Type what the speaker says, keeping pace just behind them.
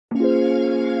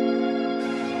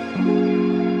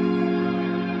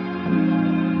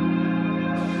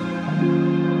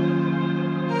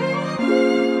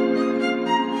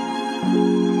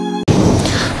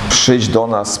przyjdź do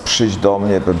nas, przyjdź do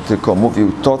mnie, bym tylko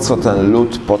mówił to, co ten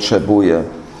lud potrzebuje.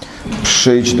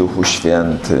 Przyjdź, Duchu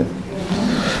Święty.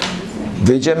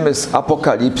 Wyjdziemy z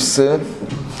Apokalipsy,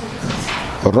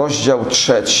 rozdział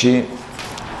 3,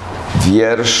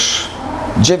 wiersz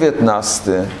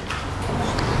 19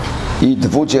 i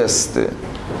 20.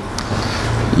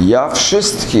 Ja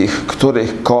wszystkich,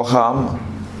 których kocham,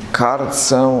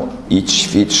 karcę i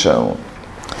ćwiczę.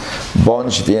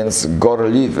 Bądź więc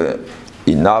gorliwy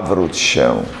i nawróć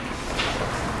się.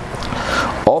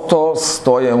 Oto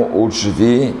stoję u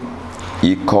drzwi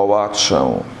i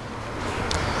kołaczę.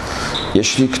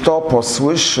 Jeśli kto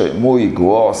posłyszy mój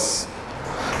głos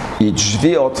i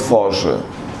drzwi otworzy,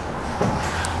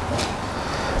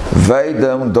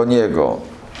 wejdę do niego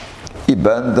i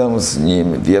będę z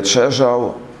nim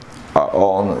wieczerzał, a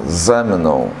on ze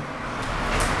mną.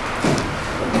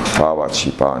 Chwała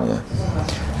Ci, Panie.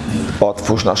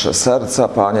 Otwórz nasze serca,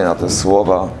 Panie, na te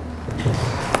słowa.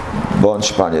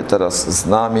 Bądź, Panie, teraz z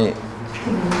nami.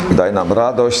 Daj nam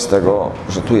radość z tego,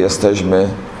 że tu jesteśmy.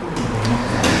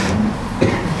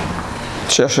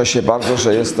 Cieszę się bardzo,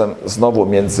 że jestem znowu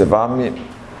między Wami.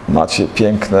 Macie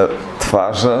piękne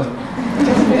twarze.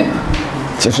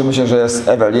 Cieszymy się, że jest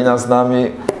Ewelina z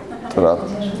nami, która...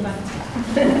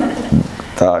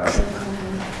 Tak.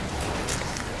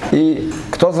 I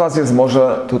kto z Was jest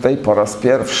może tutaj po raz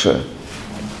pierwszy?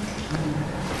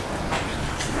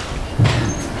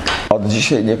 Od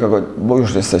dzisiaj nikogo, bo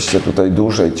już jesteście tutaj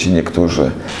dłużej, ci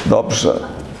niektórzy. Dobrze.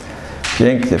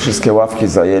 Pięknie, wszystkie ławki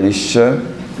zajęliście.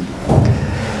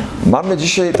 Mamy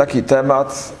dzisiaj taki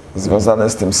temat związany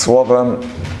z tym słowem: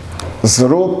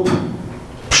 zrób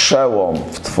przełom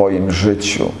w Twoim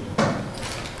życiu.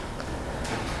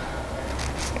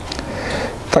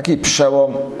 Taki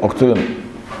przełom, o którym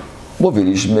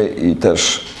mówiliśmy i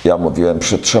też ja mówiłem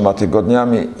przed 3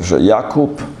 tygodniami, że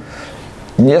Jakub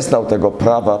nie znał tego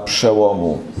prawa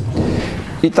przełomu.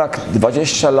 I tak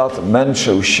 20 lat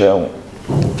męczył się,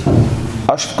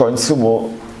 aż w końcu mu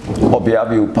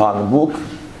objawił Pan Bóg,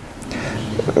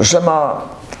 że ma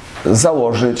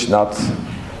założyć nad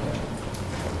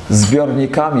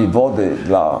zbiornikami wody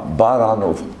dla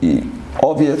baranów i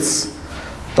owiec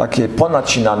takie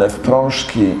ponacinane w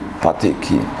prążki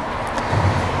patyki.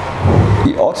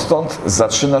 I odtąd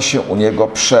zaczyna się u niego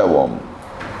przełom.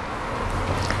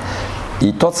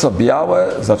 I to, co białe,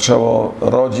 zaczęło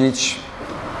rodzić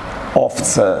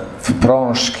owce w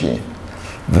prążki,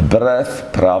 wbrew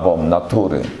prawom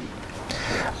natury.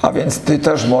 A więc Ty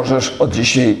też możesz od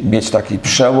dzisiaj mieć taki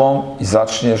przełom i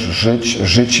zaczniesz żyć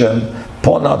życiem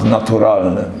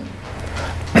ponadnaturalnym.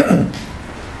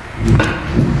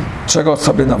 Czego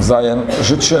sobie nawzajem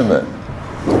życzymy?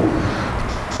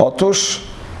 Otóż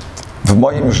w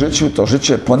moim życiu to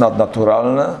życie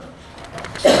ponadnaturalne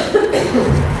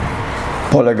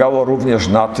polegało również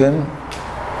na tym,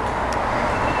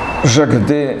 że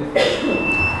gdy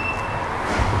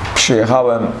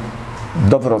przyjechałem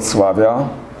do Wrocławia,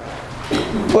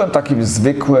 byłem takim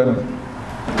zwykłym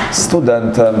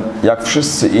studentem, jak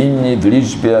wszyscy inni, w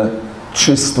liczbie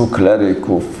 300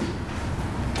 kleryków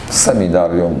w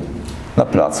seminarium na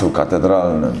placu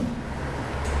katedralnym.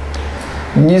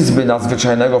 Nic by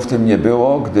nadzwyczajnego w tym nie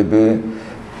było, gdyby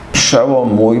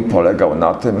przełom mój polegał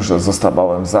na tym, że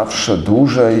zostawałem zawsze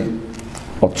dłużej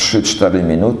o 3-4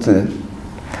 minuty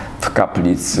w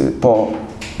kaplicy po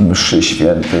mszy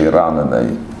świętej rannej.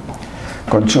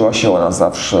 Kończyła się ona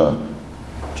zawsze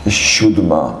gdzieś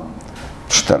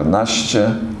 7:14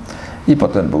 i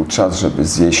potem był czas, żeby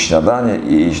zjeść śniadanie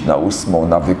i iść na 8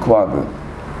 na wykłady.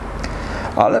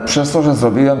 Ale przez to, że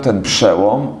zrobiłem ten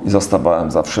przełom i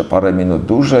zostawałem zawsze parę minut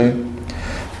dłużej,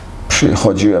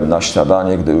 przychodziłem na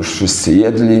śniadanie, gdy już wszyscy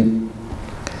jedli,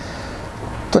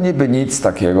 to niby nic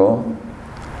takiego,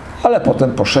 ale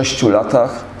potem po 6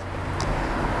 latach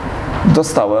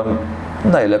dostałem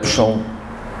najlepszą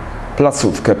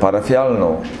placówkę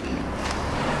parafialną.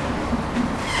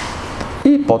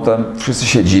 I potem wszyscy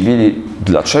się dziwili,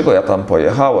 dlaczego ja tam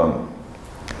pojechałem.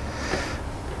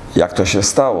 Jak to się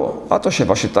stało? A to się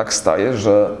właśnie tak staje,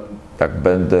 że jak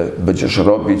będziesz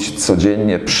robić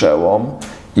codziennie przełom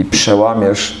i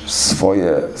przełamiesz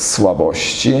swoje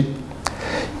słabości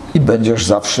i będziesz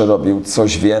zawsze robił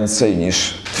coś więcej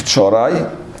niż wczoraj,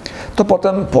 to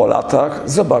potem po latach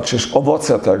zobaczysz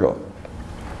owoce tego.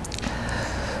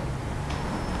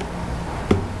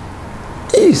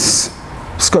 I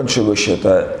skończyły się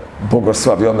te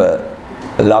błogosławione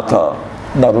lata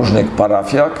na różnych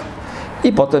parafiach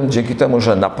i potem dzięki temu,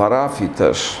 że na parafii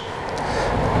też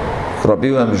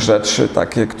robiłem rzeczy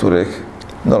takie, których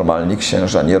normalni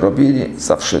księża nie robili,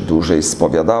 zawsze dłużej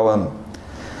spowiadałem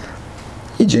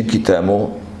i dzięki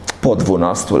temu Po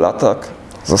 12 latach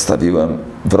zostawiłem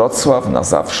Wrocław na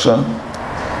zawsze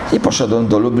i poszedłem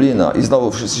do Lublina. I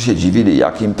znowu wszyscy się dziwili,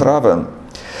 jakim prawem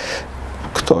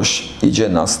ktoś idzie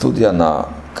na studia na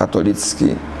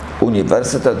katolicki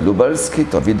Uniwersytet Lubelski,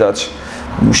 to widać,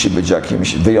 musi być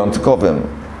jakimś wyjątkowym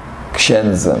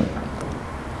księdzem.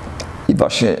 I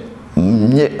właśnie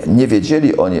nie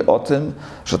wiedzieli oni o tym,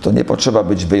 że to nie potrzeba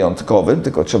być wyjątkowym,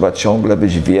 tylko trzeba ciągle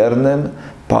być wiernym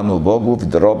Panu Bogu w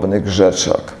drobnych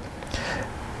rzeczach.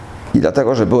 I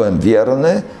dlatego, że byłem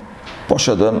wierny,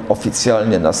 poszedłem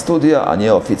oficjalnie na studia, a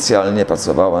nieoficjalnie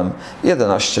pracowałem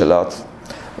 11 lat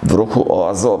w ruchu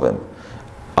oazowym.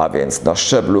 A więc na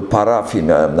szczeblu parafii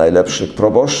miałem najlepszych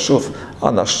proboszczów,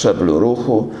 a na szczeblu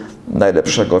ruchu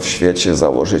najlepszego w świecie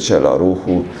założyciela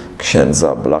ruchu,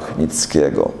 księdza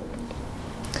Blachnickiego.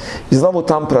 I znowu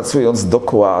tam pracując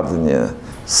dokładnie,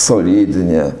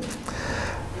 solidnie,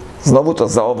 znowu to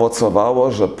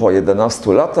zaowocowało, że po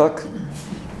 11 latach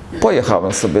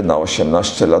pojechałem sobie na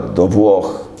 18 lat do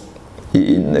Włoch i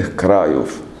innych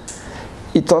krajów.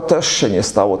 I to też się nie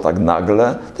stało tak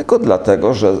nagle, tylko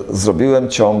dlatego, że zrobiłem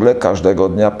ciągle każdego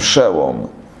dnia przełom.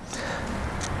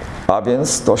 A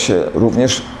więc to się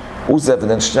również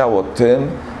uzewnętrzniało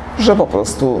tym, że po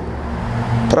prostu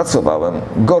pracowałem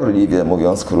gorliwie,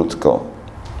 mówiąc krótko.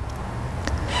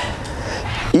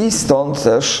 I stąd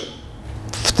też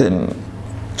w tym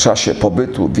czasie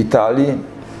pobytu w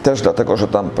Italii, też dlatego, że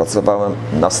tam pracowałem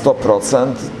na 100%,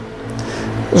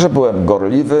 że byłem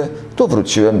gorliwy, tu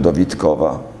wróciłem do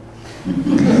Witkowa.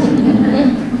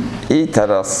 I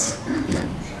teraz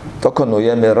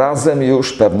dokonujemy razem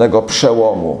już pewnego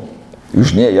przełomu.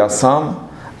 Już nie ja sam,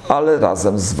 ale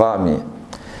razem z wami.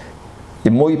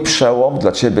 I mój przełom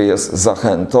dla ciebie jest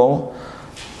zachętą,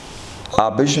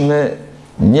 abyśmy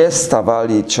nie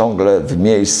stawali ciągle w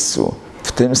miejscu,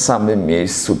 w tym samym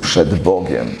miejscu przed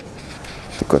Bogiem.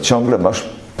 Tylko ciągle masz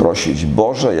prosić: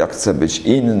 Boże, ja chcę być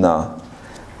inna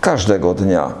każdego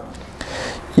dnia.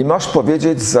 I masz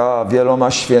powiedzieć za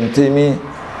wieloma świętymi,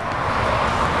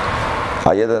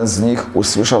 a jeden z nich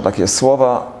usłyszał takie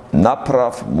słowa: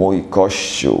 napraw mój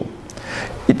Kościół.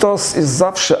 I to jest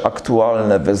zawsze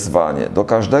aktualne wezwanie do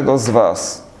każdego z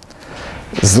was.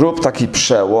 Zrób taki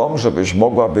przełom, żebyś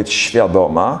mogła być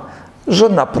świadoma, że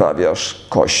naprawiasz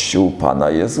Kościół Pana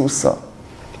Jezusa.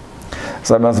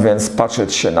 Zamiast więc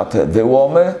patrzeć się na te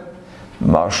wyłomy,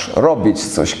 masz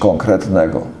robić coś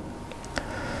konkretnego.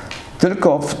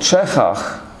 Tylko w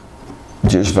Czechach,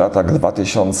 gdzieś w latach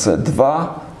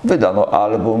 2002, wydano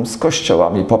album z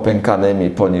kościołami popękanymi,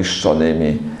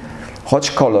 poniszczonymi.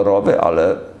 Choć kolorowy,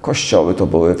 ale kościoły to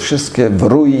były wszystkie w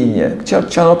ruinie.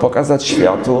 Chciano pokazać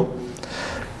światu,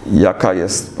 jaka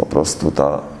jest po prostu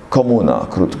ta komuna,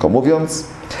 krótko mówiąc.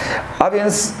 A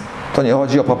więc to nie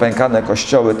chodzi o popękane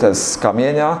kościoły te z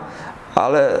kamienia,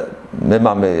 ale my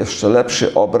mamy jeszcze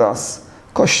lepszy obraz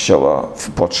Kościoła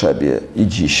w potrzebie i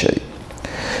dzisiaj.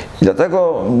 I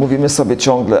dlatego mówimy sobie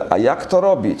ciągle, a jak to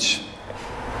robić?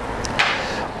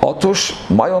 Otóż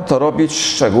mają to robić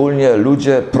szczególnie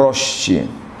ludzie prości.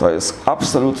 To jest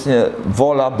absolutnie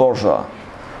wola Boża.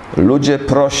 Ludzie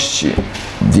prości,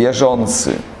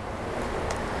 wierzący,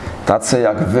 tacy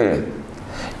jak wy.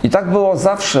 I tak było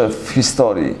zawsze w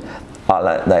historii,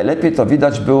 ale najlepiej to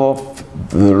widać było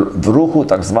w ruchu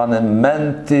tak zwanym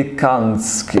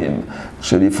mentykanckim,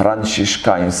 czyli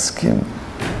franciszkańskim.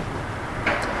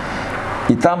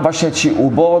 I tam właśnie ci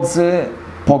ubodzy,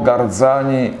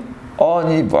 pogardzani,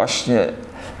 oni właśnie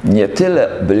nie tyle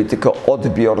byli tylko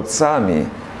odbiorcami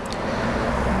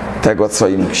tego, co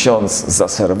im ksiądz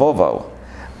zaserwował,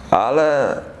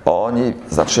 ale oni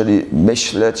zaczęli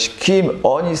myśleć, kim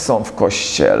oni są w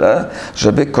Kościele,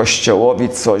 żeby Kościołowi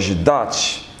coś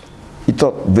dać. I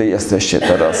to wy jesteście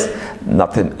teraz na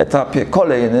tym etapie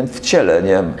kolejnym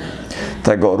wcieleniem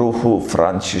tego ruchu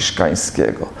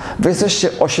franciszkańskiego. Wy jesteście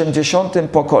 80.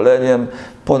 pokoleniem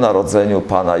po narodzeniu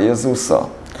Pana Jezusa,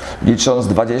 licząc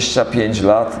 25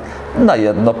 lat na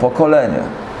jedno pokolenie.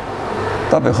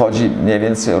 To wychodzi mniej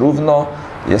więcej równo.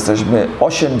 Jesteśmy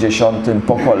 80.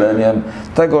 pokoleniem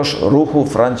tegoż ruchu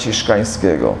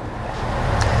franciszkańskiego.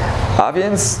 A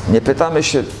więc nie pytamy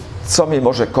się, co mi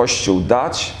może Kościół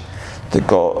dać,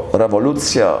 tylko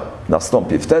rewolucja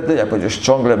nastąpi wtedy, jak będziesz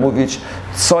ciągle mówić,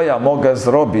 co ja mogę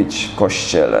zrobić w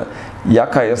Kościele,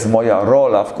 jaka jest moja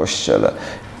rola w Kościele.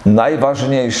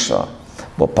 Najważniejsza,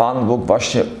 bo Pan Bóg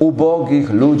właśnie ubogich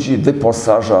ludzi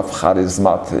wyposaża w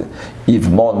charyzmaty i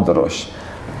w mądrość.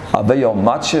 A wy ją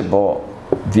macie, bo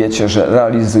wiecie, że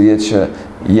realizujecie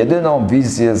jedyną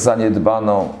wizję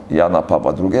zaniedbaną Jana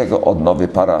Pawła II odnowy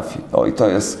parafii. O, i to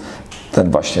jest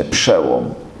ten właśnie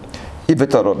przełom. I wy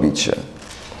to robicie.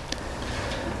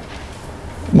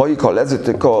 Moi koledzy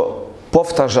tylko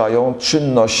powtarzają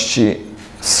czynności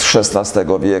z XVI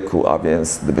wieku, a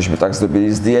więc gdybyśmy tak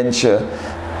zrobili zdjęcie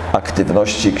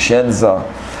aktywności księdza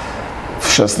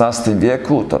w XVI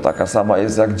wieku, to taka sama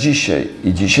jest jak dzisiaj.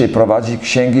 I dzisiaj prowadzi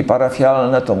księgi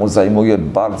parafialne, to mu zajmuje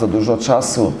bardzo dużo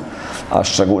czasu, a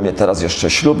szczególnie teraz jeszcze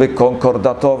śluby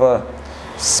konkordatowe.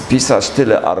 Spisać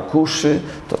tyle arkuszy,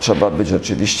 to trzeba być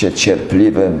rzeczywiście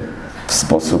cierpliwym w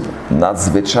sposób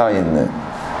nadzwyczajny.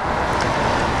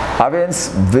 A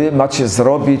więc wy macie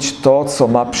zrobić to, co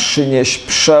ma przynieść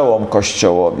przełom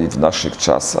Kościołowi w naszych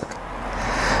czasach.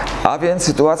 A więc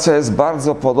sytuacja jest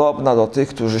bardzo podobna do tych,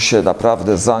 którzy się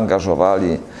naprawdę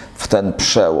zaangażowali w ten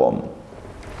przełom.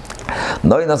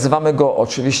 No i nazywamy go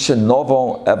oczywiście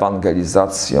nową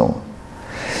ewangelizacją.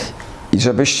 I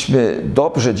żebyśmy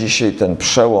dobrze dzisiaj ten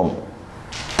przełom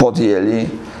podjęli,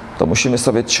 to musimy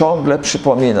sobie ciągle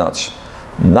przypominać,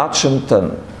 na czym ten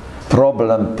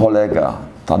problem polega,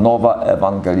 ta nowa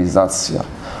ewangelizacja.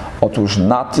 Otóż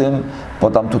na tym,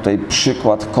 podam tutaj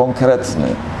przykład konkretny,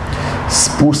 z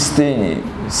pustyni,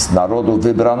 z narodu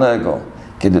wybranego,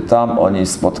 kiedy tam oni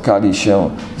spotkali się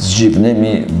z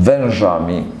dziwnymi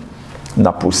wężami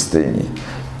na pustyni.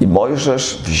 I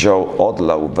Mojżesz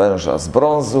odlał węża z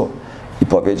brązu i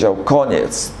powiedział: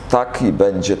 koniec, taki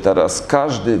będzie teraz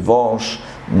każdy wąż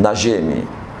na ziemi,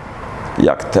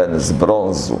 jak ten z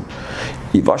brązu.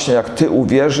 I właśnie jak ty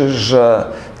uwierzysz, że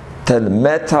ten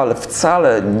metal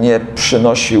wcale nie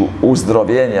przynosił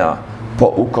uzdrowienia po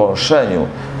ukąszeniu,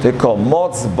 tylko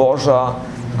moc Boża,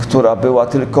 która była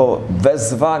tylko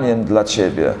wezwaniem dla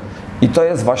ciebie. I to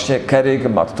jest właśnie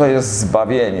kerygmat, to jest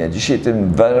zbawienie. Dzisiaj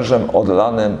tym wężem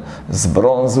odlanym z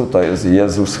brązu to jest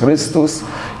Jezus Chrystus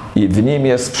i w Nim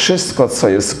jest wszystko, co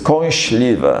jest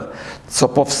kąśliwe, co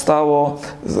powstało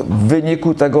w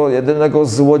wyniku tego jedynego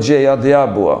złodzieja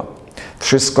diabła.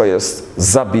 Wszystko jest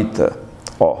zabite.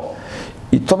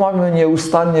 I to mamy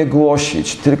nieustannie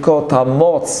głosić, tylko ta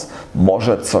moc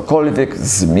może cokolwiek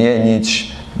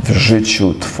zmienić w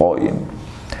życiu twoim.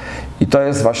 I to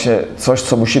jest właśnie coś,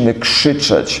 co musimy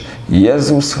krzyczeć.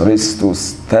 Jezus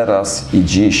Chrystus teraz i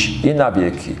dziś i na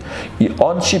wieki. I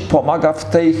On ci pomaga w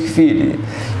tej chwili.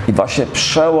 I właśnie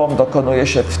przełom dokonuje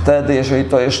się wtedy, jeżeli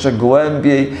to jeszcze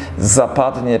głębiej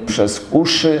zapadnie przez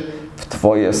uszy w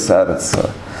twoje serce.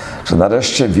 Że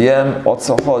nareszcie wiem, o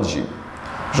co chodzi.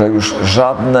 Że już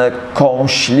żadne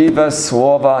kąśliwe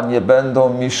słowa nie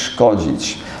będą mi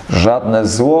szkodzić. Żadne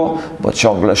zło, bo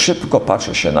ciągle szybko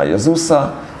patrzę się na Jezusa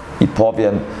i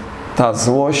powiem, ta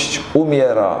złość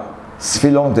umiera z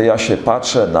chwilą, gdy ja się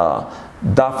patrzę na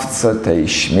dawcę tej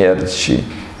śmierci,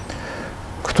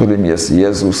 którym jest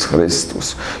Jezus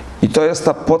Chrystus. I to jest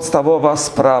ta podstawowa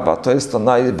sprawa, to jest to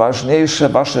najważniejsze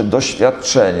wasze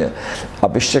doświadczenie,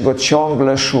 abyście Go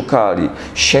ciągle szukali,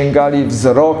 sięgali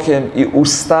wzrokiem i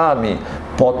ustami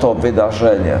po to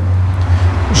wydarzenie,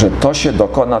 że to się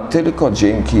dokona tylko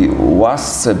dzięki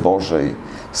łasce Bożej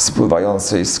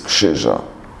spływającej z krzyża.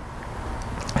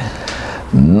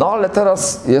 No ale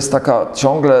teraz jest taka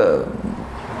ciągle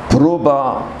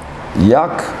próba,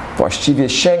 jak właściwie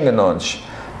sięgnąć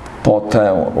po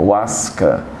tę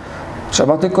łaskę.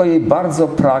 Trzeba tylko jej bardzo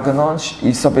pragnąć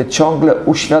i sobie ciągle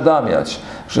uświadamiać,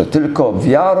 że tylko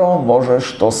wiarą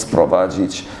możesz to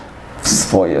sprowadzić w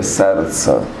swoje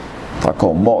serce,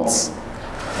 taką moc.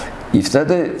 I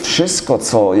wtedy wszystko,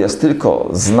 co jest tylko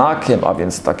znakiem, a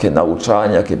więc takie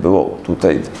nauczanie, jakie było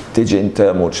tutaj tydzień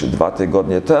temu czy 2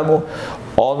 tygodnie temu,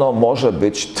 ono może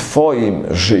być twoim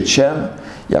życiem,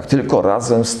 jak tylko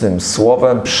razem z tym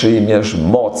słowem przyjmiesz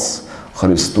moc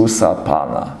Chrystusa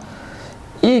Pana.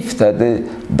 I wtedy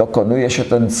dokonuje się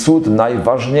ten cud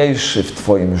najważniejszy w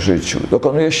twoim życiu.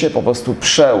 Dokonuje się po prostu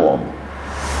przełom.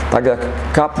 Tak jak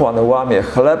kapłan łamie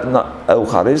chleb na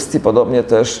Eucharystii, podobnie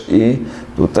też i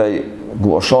tutaj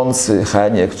głoszący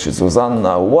Heniek czy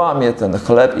Zuzanna łamie ten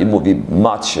chleb i mówi: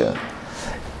 macie,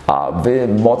 a wy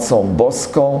mocą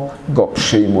boską go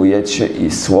przyjmujecie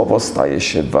i słowo staje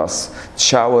się w was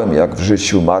ciałem, jak w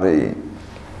życiu Maryi.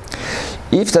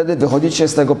 I wtedy wychodzicie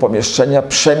z tego pomieszczenia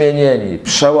przemienieni,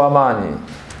 przełamani,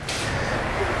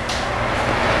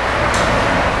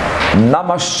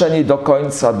 namaszczeni do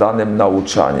końca danym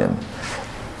nauczaniem.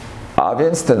 A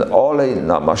więc ten olej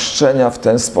namaszczenia w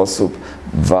ten sposób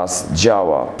w was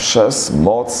działa przez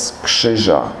moc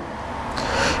krzyża.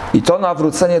 I to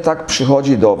nawrócenie tak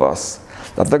przychodzi do was.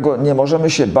 Dlatego nie możemy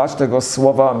się bać tego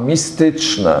słowa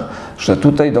mistyczne, że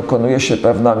tutaj dokonuje się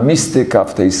pewna mistyka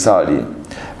w tej sali,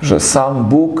 że sam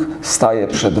Bóg staje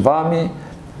przed wami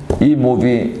i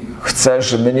mówi: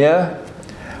 chcesz mnie?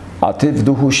 A Ty w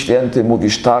Duchu Świętym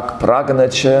mówisz tak, pragnę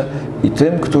Cię i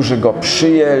tym, którzy Go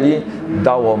przyjęli,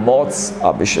 dało moc,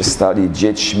 aby się stali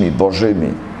dziećmi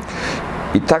Bożymi.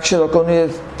 I tak się dokonuje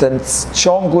ten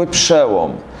ciągły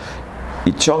przełom.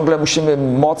 I ciągle musimy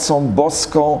mocą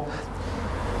boską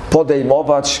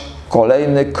podejmować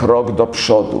kolejny krok do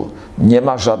przodu. Nie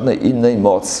ma żadnej innej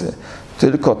mocy.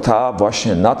 Tylko ta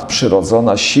właśnie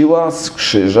nadprzyrodzona siła z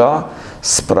krzyża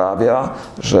sprawia,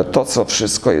 że to, co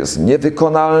wszystko jest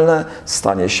niewykonalne,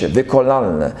 stanie się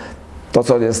wykonalne. To,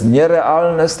 co jest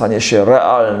nierealne, stanie się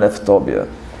realne w Tobie.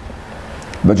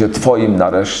 Będzie Twoim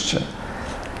nareszcie.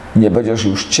 Nie będziesz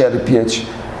już cierpieć,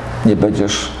 nie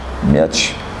będziesz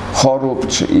mieć chorób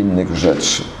czy innych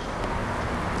rzeczy.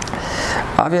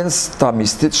 A więc ta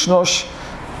mistyczność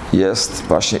jest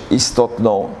właśnie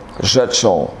istotną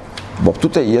rzeczą, bo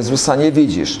tutaj Jezusa nie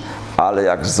widzisz, ale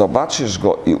jak zobaczysz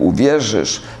Go i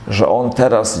uwierzysz, że On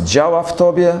teraz działa w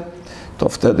Tobie, to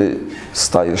wtedy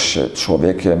stajesz się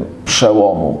człowiekiem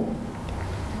przełomu.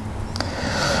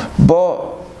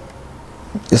 Bo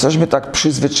jesteśmy tak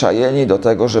przyzwyczajeni do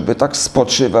tego, żeby tak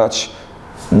spoczywać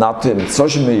na tym,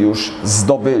 cośmy już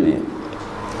zdobyli.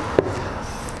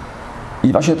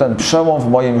 I właśnie ten przełom w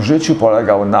moim życiu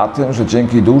polegał na tym, że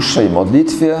dzięki dłuższej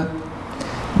modlitwie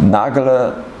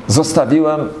nagle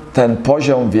zostawiłem ten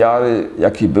poziom wiary,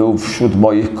 jaki był wśród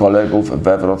moich kolegów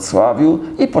we Wrocławiu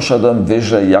i poszedłem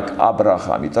wyżej jak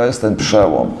Abraham. I to jest ten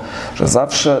przełom, że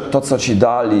zawsze to, co Ci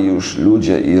dali już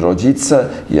ludzie i rodzice,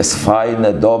 jest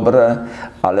fajne, dobre,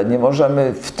 ale nie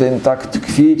możemy w tym tak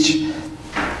tkwić,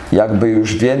 jakby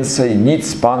już więcej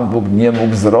nic Pan Bóg nie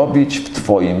mógł zrobić w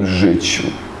Twoim życiu.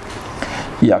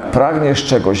 I jak pragniesz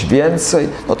czegoś więcej,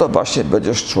 no to właśnie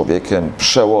będziesz człowiekiem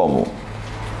przełomu.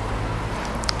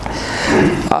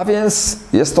 A więc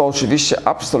jest to oczywiście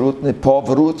absolutny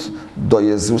powrót do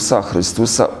Jezusa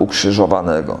Chrystusa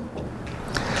ukrzyżowanego.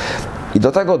 I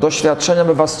do tego doświadczenia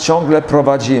my Was ciągle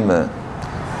prowadzimy.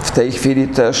 W tej chwili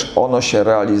też ono się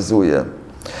realizuje.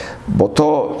 Bo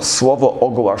to słowo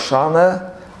ogłaszane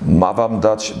ma Wam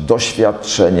dać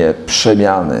doświadczenie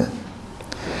przemiany.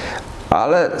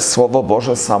 Ale Słowo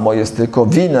Boże samo jest tylko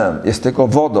winem, jest tylko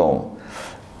wodą.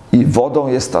 I wodą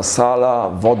jest ta sala,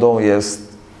 wodą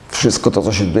jest wszystko to,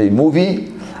 co się tutaj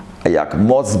mówi. A jak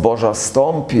moc Boża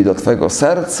stąpi do Twojego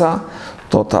serca,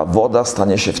 to ta woda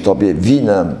stanie się w Tobie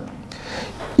winem.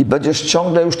 I będziesz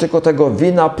ciągle już tylko tego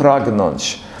wina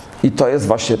pragnąć. I to jest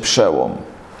właśnie przełom.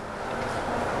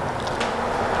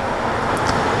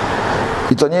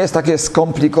 I to nie jest takie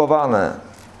skomplikowane.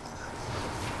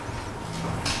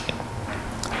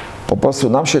 Po prostu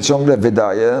nam się ciągle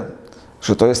wydaje,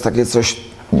 że to jest takie coś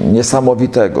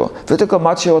niesamowitego. Wy tylko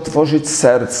macie otworzyć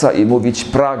serca i mówić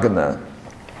pragnę.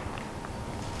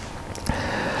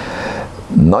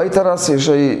 No i teraz,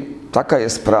 jeżeli taka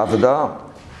jest prawda,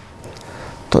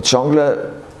 to ciągle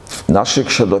w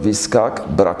naszych środowiskach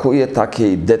brakuje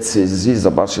takiej decyzji,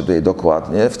 zobaczcie tutaj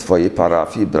dokładnie, w Twojej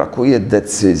parafii brakuje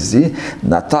decyzji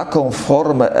na taką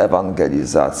formę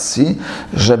ewangelizacji,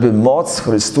 żeby moc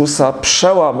Chrystusa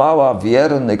przełamała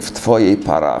wiernych w Twojej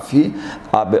parafii,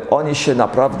 aby oni się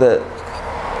naprawdę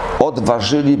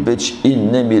odważyli być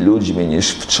innymi ludźmi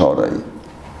niż wczoraj.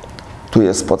 Tu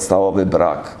jest podstawowy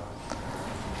brak.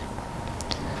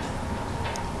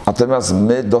 Natomiast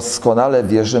my doskonale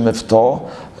wierzymy w to,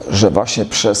 że właśnie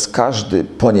przez każdy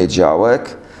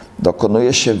poniedziałek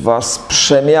dokonuje się w Was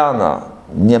przemiana.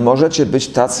 Nie możecie być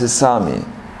tacy sami.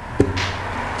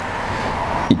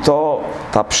 I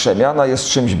ta przemiana jest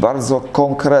czymś bardzo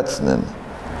konkretnym.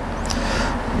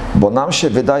 Bo nam się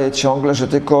wydaje ciągle, że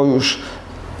tylko już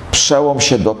przełom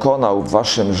się dokonał w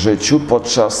Waszym życiu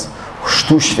podczas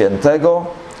Chrztu Świętego.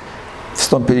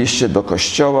 Wstąpiliście do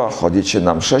kościoła, chodzicie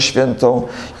na mszę świętą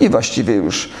i właściwie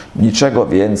już niczego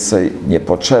więcej nie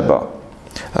potrzeba.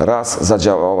 Raz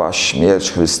zadziałała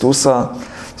śmierć Chrystusa,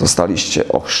 zostaliście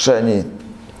ochrzczeni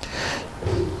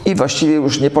i właściwie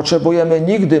już nie potrzebujemy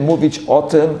nigdy mówić o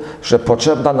tym, że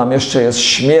potrzebna nam jeszcze jest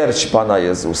śmierć Pana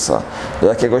Jezusa, do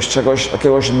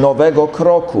jakiegoś nowego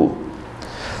kroku.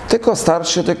 Tylko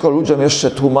starczy ludziom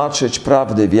jeszcze tłumaczyć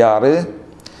prawdy wiary.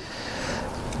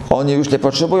 Oni już nie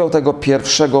potrzebują tego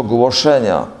pierwszego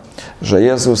głoszenia, że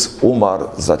Jezus umarł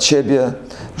za Ciebie,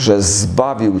 że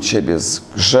zbawił Ciebie z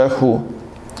grzechu.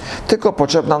 Tylko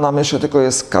potrzebna nam jeszcze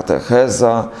jest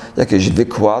katecheza, jakieś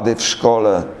wykłady w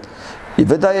szkole. I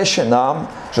wydaje się nam,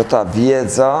 że ta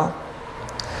wiedza,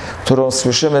 którą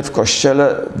słyszymy w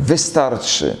Kościele,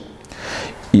 wystarczy.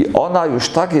 I ona już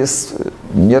tak jest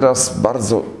nieraz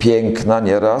bardzo piękna,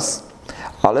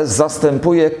 ale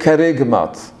zastępuje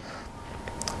kerygmat.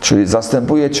 Czyli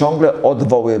zastępuje ciągle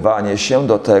odwoływanie się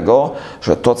do tego,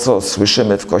 że to, co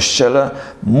słyszymy w Kościele,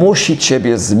 musi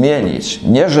Ciebie zmienić.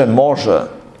 Nie, że może,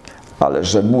 ale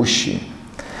że musi.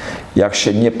 Jak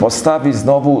się nie postawi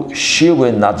znowu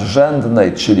siły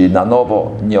nadrzędnej, czyli na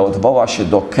nowo nie odwoła się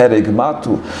do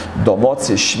kerygmatu, do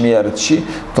mocy śmierci,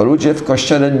 to ludzie w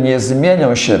Kościele nie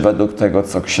zmienią się według tego,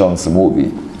 co ksiądz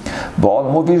mówi. Bo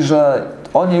on mówi, że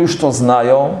oni już to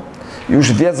znają,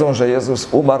 już wiedzą, że Jezus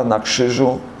umarł na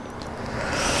krzyżu,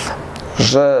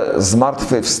 że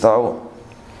zmartwychwstał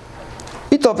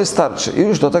i to wystarczy. I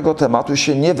już do tego tematu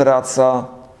się nie wraca,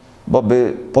 bo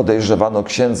by podejrzewano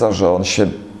księdza, że on się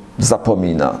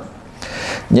zapomina.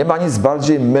 Nie ma nic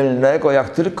bardziej mylnego, jak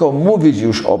tylko mówić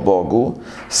już o Bogu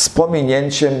z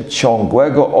pominięciem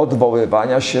ciągłego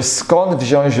odwoływania się, skąd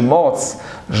wziąć moc,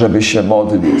 żeby się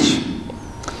modlić.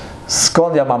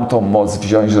 Skąd ja mam tą moc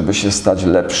wziąć, żeby się stać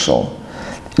lepszą?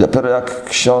 I dopiero jak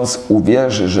ksiądz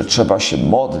uwierzy, że trzeba się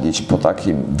modlić po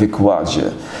takim wykładzie,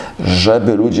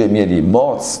 żeby ludzie mieli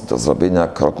moc do zrobienia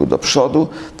kroku do przodu,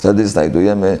 wtedy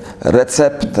znajdujemy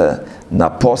receptę na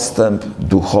postęp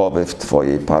duchowy w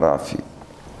Twojej parafii.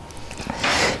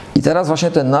 I teraz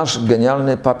właśnie ten nasz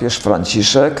genialny papież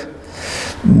Franciszek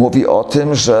mówi o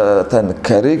tym, że ten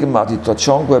kerygmat i to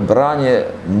ciągłe branie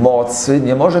mocy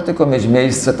nie może tylko mieć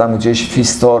miejsce tam gdzieś w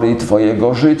historii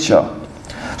Twojego życia.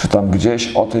 Że tam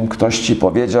gdzieś o tym ktoś Ci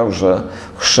powiedział, że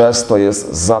chrzest to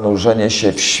jest zanurzenie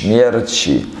się w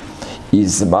śmierci i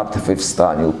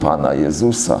zmartwychwstaniu Pana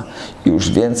Jezusa. I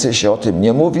już więcej się o tym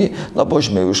nie mówi, no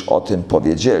bośmy już o tym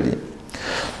powiedzieli.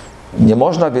 Nie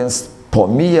można więc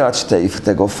pomijać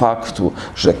tego faktu,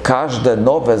 że każde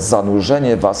nowe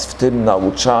zanurzenie Was w tym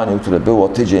nauczaniu, które było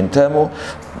tydzień temu,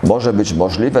 może być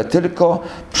możliwe tylko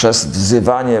przez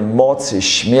wzywanie mocy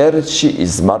śmierci i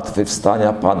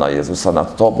zmartwychwstania Pana Jezusa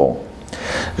nad Tobą.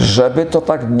 Żeby to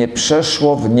tak nie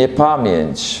przeszło w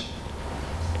niepamięć.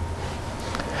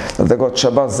 Dlatego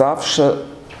trzeba zawsze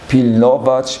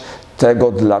pilnować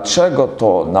tego, dlaczego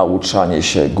to nauczanie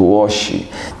się głosi.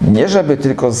 Nie żeby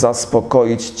tylko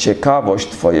zaspokoić ciekawość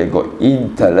Twojego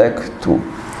intelektu,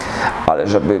 ale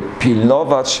żeby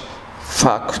pilnować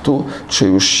faktu, czy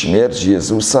już śmierć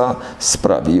Jezusa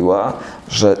sprawiła,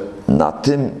 że na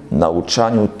tym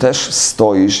nauczaniu też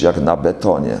stoisz jak na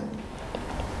betonie.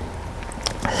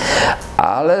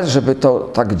 Ale żeby to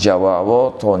tak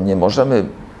działało, to nie możemy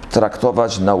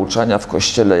traktować nauczania w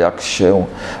Kościele, jak się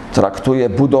traktuje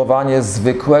budowanie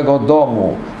zwykłego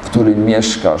domu, w którym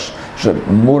mieszkasz, że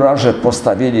murarze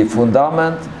postawili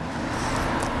fundament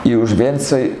i już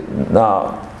więcej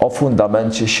o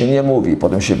fundamencie się nie mówi.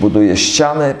 Potem się buduje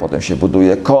ściany, potem się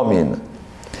buduje komin.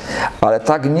 Ale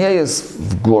tak nie jest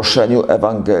w głoszeniu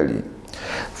Ewangelii.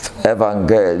 W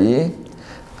Ewangelii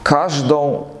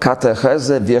każdą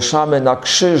katechezę wieszamy na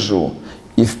krzyżu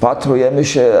i wpatrujemy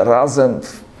się razem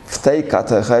w tej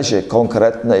katechezie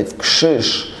konkretnej w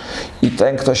krzyż. I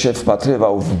ten, kto się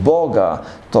wpatrywał w Boga,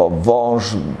 to wąż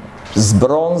z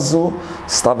brązu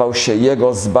stawał się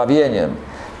jego zbawieniem.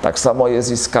 Tak samo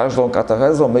jest i z każdą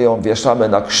katechezą. My ją wieszamy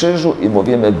na krzyżu i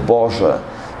mówimy: Boże,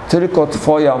 tylko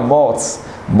Twoja moc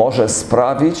może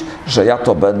sprawić, że ja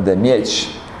to będę mieć.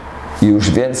 I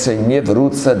już więcej nie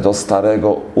wrócę do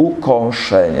starego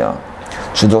ukąszenia,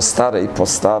 czy do starej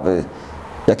postawy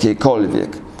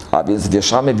jakiejkolwiek. A więc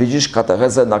wieszamy, widzisz,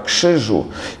 katechezę na krzyżu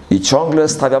i ciągle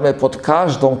stawiamy pod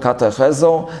każdą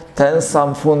katechezą ten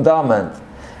sam fundament.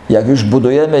 Jak już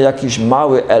budujemy jakiś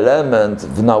mały element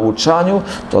w nauczaniu,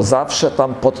 to zawsze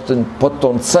tam pod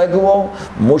tą cegłą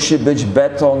musi być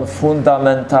beton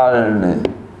fundamentalny.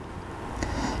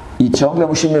 I ciągle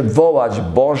musimy wołać: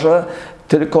 Boże,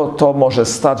 tylko to może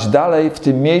stać dalej w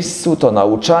tym miejscu, to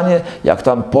nauczanie, jak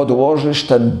tam podłożysz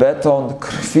ten beton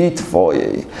krwi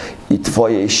Twojej i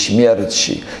Twojej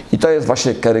śmierci. I to jest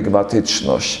właśnie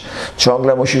kerygmatyczność.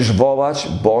 Ciągle musisz wołać: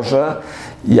 Boże,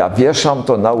 ja wieszam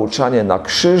to nauczanie na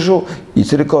krzyżu i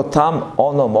tylko tam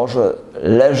ono może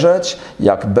leżeć,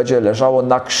 jak będzie leżało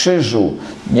na krzyżu,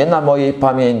 nie na mojej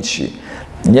pamięci,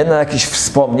 nie na jakichś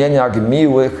wspomnieniach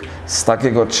miłych z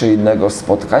takiego czy innego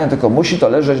spotkania, tylko musi to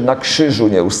leżeć na krzyżu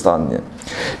nieustannie.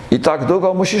 I tak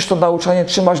długo musisz to nauczanie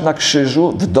trzymać na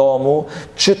krzyżu, w domu,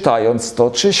 czytając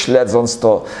to, czy śledząc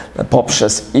to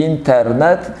poprzez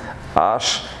internet,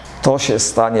 aż to się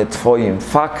stanie Twoim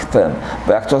faktem.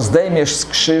 Bo jak to zdejmiesz z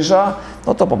krzyża,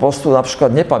 no to po prostu na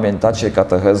przykład nie pamiętacie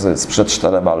katechezy sprzed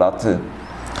 4 laty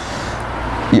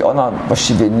i ona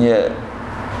właściwie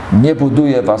nie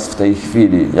buduje Was w tej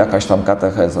chwili, jakaś tam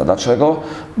katecheza. Dlaczego?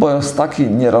 Bo jest taki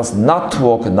nieraz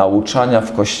natłok nauczania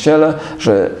w Kościele,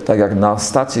 że tak jak na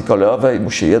stacji kolejowej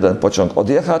musi jeden pociąg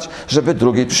odjechać, żeby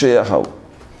drugi przyjechał.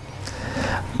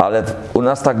 Ale u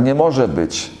nas tak nie może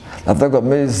być. Dlatego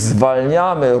my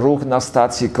zwalniamy ruch na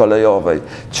stacji kolejowej.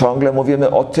 Ciągle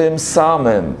mówimy o tym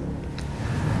samym,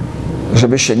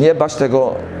 żeby się nie bać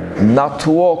tego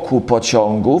natłoku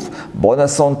pociągów, bo one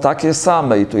są takie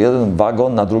same i tu jeden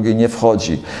wagon na drugi nie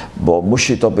wchodzi, bo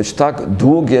musi to być tak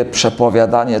długie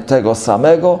przepowiadanie tego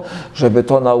samego, żeby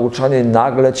to nauczanie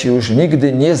nagle ci już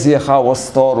nigdy nie zjechało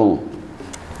z toru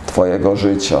twojego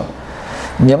życia.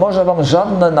 Nie może wam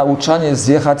żadne nauczanie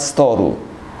zjechać z toru,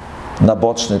 na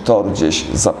boczny tor gdzieś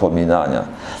zapominania.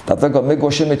 Dlatego my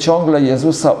głosimy ciągle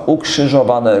Jezusa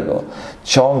ukrzyżowanego,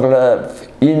 ciągle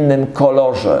w innym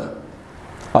kolorze,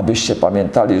 abyście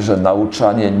pamiętali, że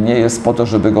nauczanie nie jest po to,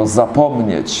 żeby go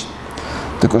zapomnieć,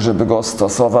 tylko żeby go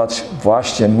stosować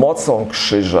właśnie mocą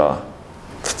krzyża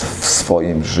w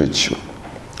swoim życiu.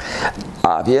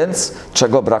 A więc,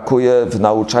 czego brakuje w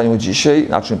nauczaniu dzisiaj,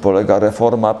 na czym polega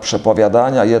reforma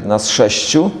przepowiadania, jedna z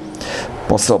 6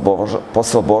 po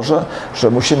soborze,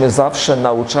 że musimy zawsze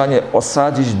nauczanie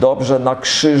osadzić dobrze na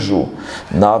krzyżu,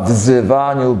 na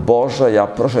wzywaniu: Boże, ja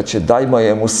proszę Cię, daj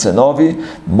mojemu synowi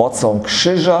mocą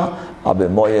krzyża, aby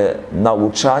moje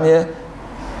nauczanie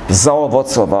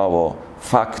zaowocowało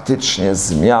faktycznie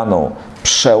zmianą,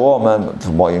 przełomem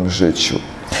w moim życiu.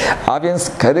 A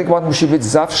więc kerygmat musi być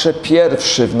zawsze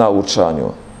pierwszy w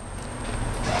nauczaniu.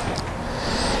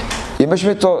 I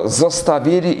myśmy to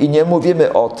zostawili i nie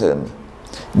mówimy o tym.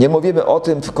 Nie mówimy o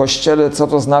tym w Kościele, co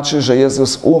to znaczy, że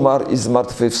Jezus umarł i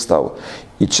zmartwychwstał.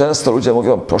 I często ludzie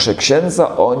mówią: proszę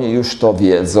księdza, oni już to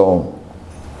wiedzą.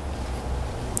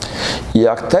 I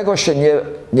jak tego się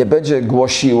nie będzie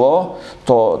głosiło,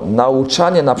 to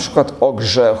nauczanie na przykład o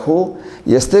grzechu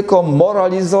jest tylko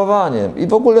moralizowaniem. I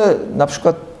w ogóle na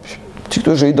przykład ci,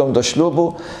 którzy idą do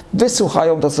ślubu,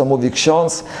 wysłuchają to, co mówi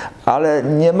ksiądz, ale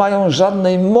nie mają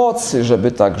żadnej mocy,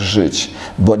 żeby tak żyć,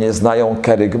 bo nie znają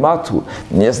kerygmatu,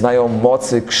 nie znają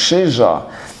mocy krzyża,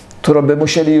 którą by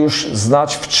musieli już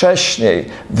znać wcześniej,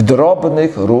 w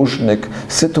drobnych, różnych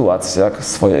sytuacjach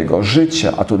swojego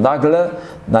życia. A tu nagle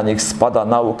na nich spada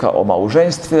nauka o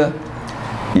małżeństwie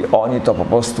i oni to po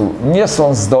prostu nie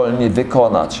są zdolni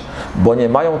wykonać, bo nie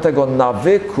mają tego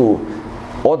nawyku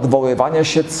odwoływania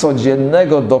się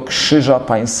codziennego do krzyża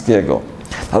pańskiego.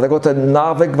 Dlatego ten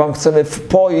nawyk wam chcemy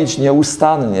wpoić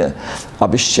nieustannie,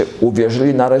 abyście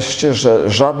uwierzyli nareszcie, że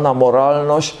żadna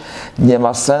moralność nie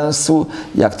ma sensu,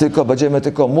 jak tylko będziemy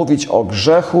mówić o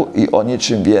grzechu i o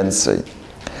niczym więcej.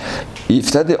 I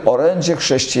wtedy orędzie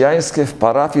chrześcijańskie w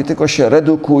parafii tylko się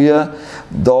redukuje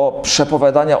do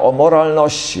przepowiadania o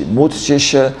moralności. Módlcie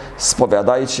się,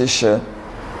 spowiadajcie się.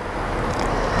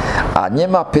 A nie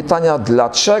ma pytania,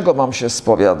 dlaczego mam się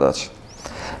spowiadać.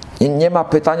 I nie ma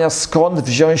pytania, skąd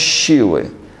wziąć siły.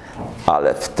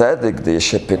 Ale wtedy, gdy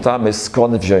się pytamy,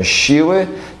 skąd wziąć siły,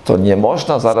 to nie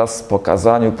można zaraz po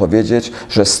kazaniu powiedzieć,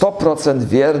 że 100%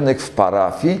 wiernych w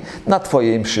parafii na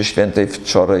Twojej mszy świętej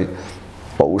wczoraj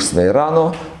o 8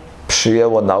 rano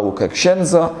przyjęło naukę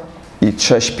księdza i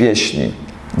cześć pieśni.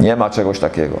 Nie ma czegoś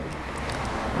takiego.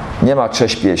 Nie ma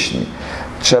cześć pieśni.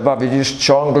 Trzeba, widzisz,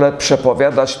 ciągle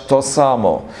przepowiadać to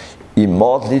samo i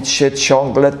modlić się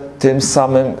ciągle tym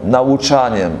samym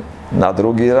nauczaniem na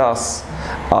drugi raz,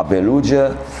 aby ludzie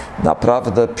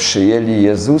naprawdę przyjęli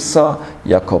Jezusa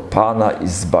jako Pana i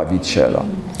Zbawiciela.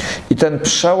 I ten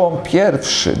przełom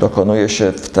pierwszy dokonuje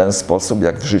się w ten sposób,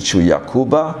 jak w życiu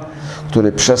Jakuba,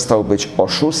 który przestał być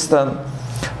oszustem,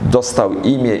 dostał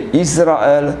imię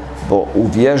Izrael, bo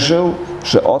uwierzył,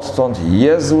 że odtąd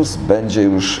Jezus będzie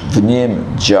już w nim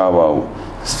działał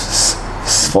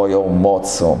swoją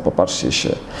mocą. Popatrzcie się,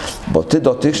 bo ty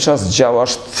dotychczas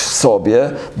działasz w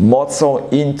sobie mocą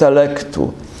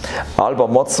intelektu albo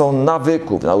mocą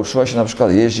nawyków. Nauczyłeś się na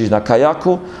przykład jeździć na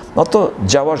kajaku, no to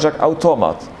działasz jak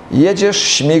automat. Jedziesz,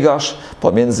 śmigasz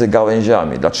pomiędzy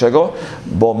gałęziami. Dlaczego?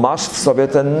 Bo masz w sobie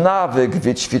ten nawyk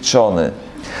wyćwiczony.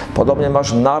 Podobnie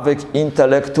masz nawyk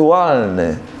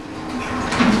intelektualny.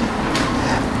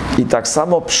 I tak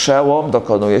samo przełom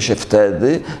dokonuje się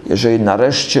wtedy, jeżeli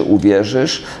nareszcie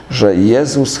uwierzysz, że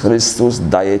Jezus Chrystus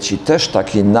daje ci też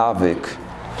taki nawyk.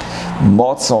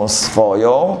 Mocą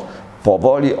swoją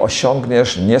powoli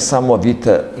osiągniesz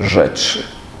niesamowite rzeczy.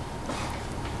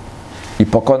 I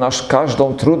pokonasz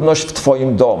każdą trudność w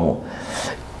Twoim domu.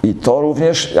 I to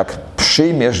również, jak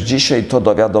przyjmiesz dzisiaj to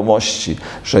do wiadomości,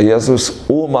 że Jezus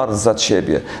umarł za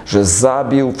Ciebie, że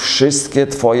zabił wszystkie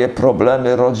Twoje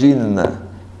problemy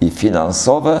rodzinne i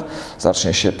finansowe,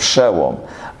 zacznie się przełom.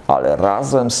 Ale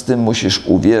razem z tym musisz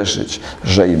uwierzyć,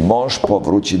 że i mąż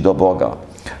powróci do Boga,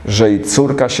 że i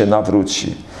córka się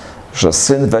nawróci, że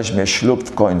syn weźmie ślub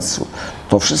w końcu.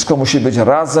 To wszystko musi być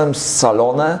razem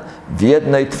scalone w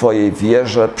jednej twojej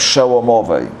wierze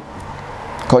przełomowej.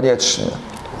 Koniecznie.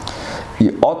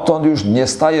 I odtąd już nie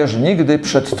stajesz nigdy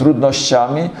przed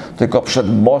trudnościami, tylko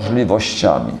przed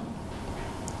możliwościami.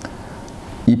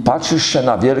 I patrzysz się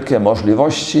na wielkie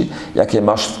możliwości, jakie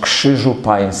masz w krzyżu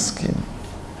pańskim.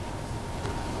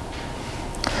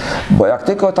 Bo jak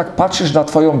tylko tak patrzysz na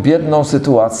twoją biedną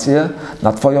sytuację,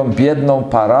 na twoją biedną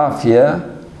parafię,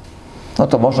 no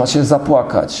to można cię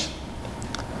zapłakać.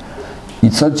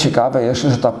 I co ciekawe jeszcze,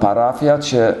 że ta parafia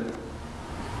cię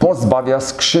pozbawia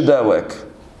skrzydełek.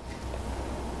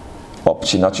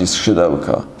 Obcina ci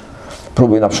skrzydełka.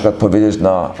 Próbuj na przykład powiedzieć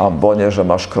na ambonie, że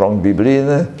masz krąg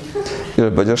biblijny i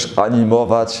że będziesz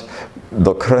animować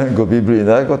do kręgu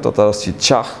biblijnego, to teraz ci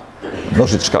ciach,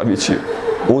 nożyczkami ci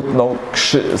utną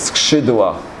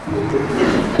skrzydła.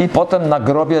 I potem na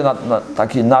grobie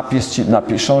taki napis ci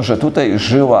napiszą, że tutaj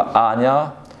żyła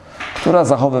Ania, która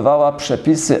zachowywała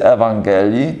przepisy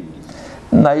Ewangelii,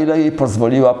 na ile jej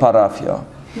pozwoliła parafia.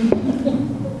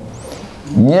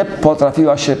 Nie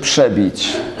potrafiła się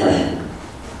przebić.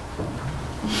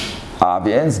 A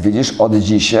więc widzisz, od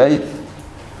dzisiaj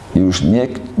już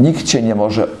nikt cię nie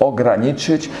może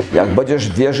ograniczyć, jak będziesz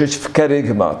wierzyć w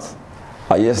kerygmat,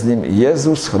 a jest nim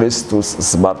Jezus Chrystus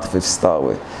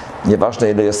zmartwychwstały.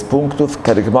 Nieważne ile jest punktów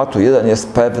kerygmatu, jeden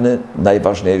jest pewny,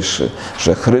 najważniejszy,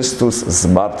 że Chrystus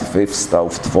zmartwychwstał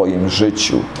w twoim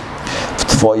życiu, w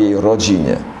twojej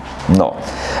rodzinie. No,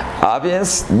 a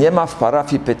więc nie ma w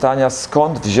parafii pytania,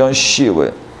 skąd wziąć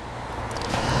siły.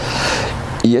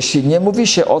 I jeśli nie mówi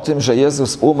się o tym, że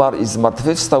Jezus umarł i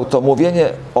zmartwychwstał, to mówienie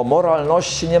o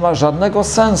moralności nie ma żadnego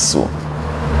sensu.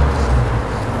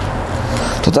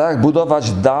 To tak jak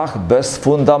budować dach bez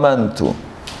fundamentu.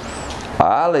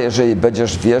 Ale jeżeli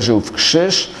będziesz wierzył w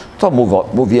krzyż, to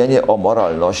mówienie o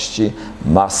moralności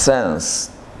ma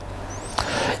sens.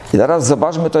 I teraz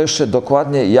zobaczmy to jeszcze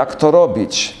dokładnie, jak to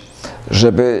robić,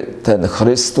 żeby ten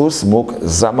Chrystus mógł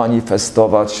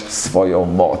zamanifestować swoją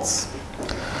moc.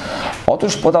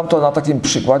 Otóż podam to na takim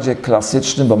przykładzie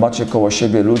klasycznym, bo macie koło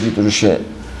siebie ludzi, którzy się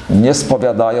nie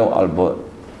spowiadają albo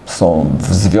są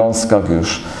w związkach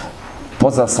już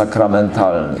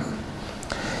pozasakramentalnych.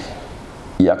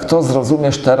 I jak to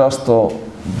zrozumiesz teraz, to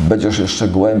będziesz jeszcze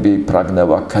głębiej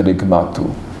pragnęła kerygmatu.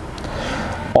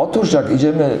 Otóż jak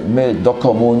idziemy my do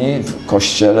komunii w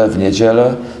kościele w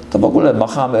niedzielę, to w ogóle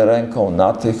machamy ręką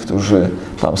na tych, którzy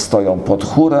tam stoją pod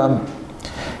chórem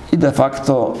i de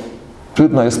facto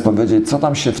trudno jest powiedzieć, co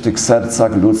tam się w tych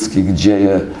sercach ludzkich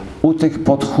dzieje u tych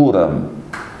pod chórem.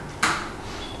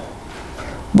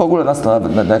 W ogóle nas to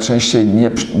najczęściej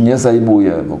nie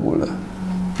zajmuje w ogóle.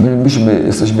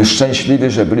 Jesteśmy szczęśliwi,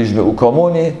 że byliśmy u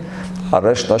komunii, a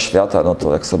reszta świata, no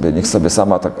to niech sobie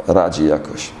sama tak radzi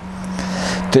jakoś.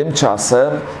 Tymczasem,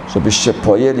 żebyście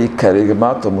pojęli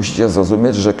kerygmat, to musicie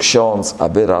zrozumieć, że ksiądz,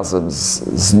 aby razem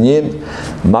z nim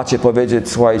macie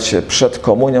powiedzieć, słuchajcie, przed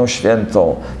komunią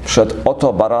świętą, przed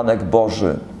oto baranek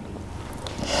Boży.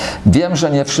 Wiem,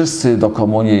 że nie wszyscy do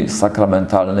komunii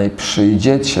sakramentalnej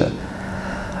przyjdziecie,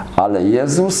 ale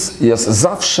Jezus jest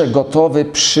zawsze gotowy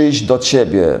przyjść do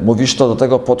ciebie. Mówisz to do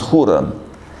tego pod chórem.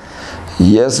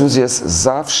 Jezus jest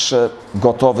zawsze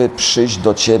gotowy przyjść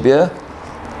do ciebie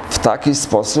w taki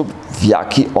sposób, w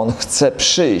jaki On chce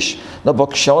przyjść. No bo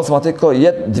ksiądz ma tylko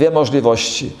dwie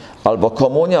możliwości. Albo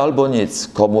komunia, albo nic.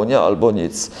 Komunia, albo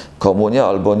nic. Komunia,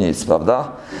 albo nic, prawda?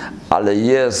 Ale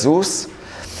Jezus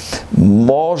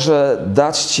może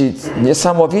dać ci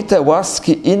niesamowite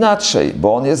łaski inaczej,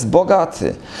 bo On jest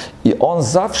bogaty. I On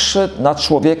zawsze na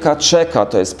człowieka czeka.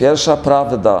 To jest pierwsza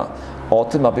prawda o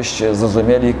tym, abyście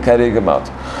zrozumieli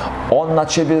kerygmat. On na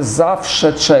ciebie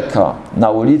zawsze czeka. Na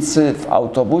ulicy, w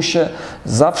autobusie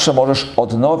zawsze możesz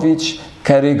odnowić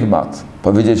kerygmat.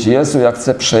 Powiedzieć, Jezu, ja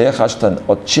chcę przejechać ten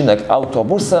odcinek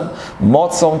autobusem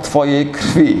mocą Twojej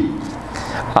krwi,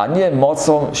 a nie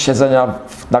mocą siedzenia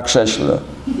na krześle.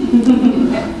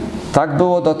 Tak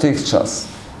było dotychczas.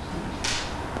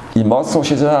 I mocą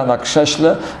siedzenia na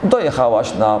krześle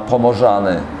dojechałaś na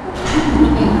Pomorzany.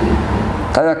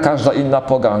 Tak jak każda inna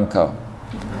poganka.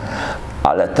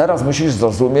 Ale teraz musisz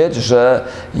zrozumieć, że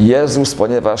Jezus,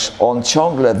 ponieważ On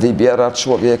ciągle wybiera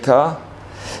człowieka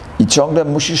i ciągle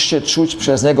musisz się czuć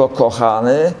przez Niego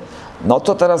kochany, no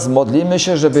to teraz modlimy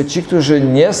się, żeby ci, którzy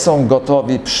nie są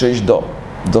gotowi przyjść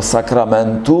do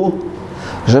sakramentu,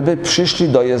 żeby przyszli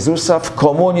do Jezusa w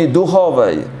komunii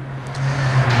duchowej.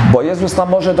 Bo Jezus tam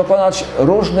może dokonać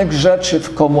różnych rzeczy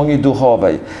w komunii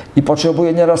duchowej i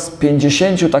potrzebuje nieraz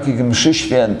 50 takich mszy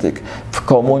świętych w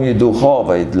komunii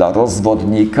duchowej dla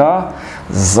rozwodnika,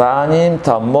 zanim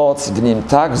ta moc w nim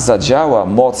tak zadziała,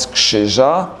 moc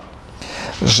krzyża,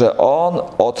 że on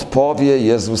odpowie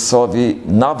Jezusowi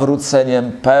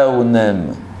nawróceniem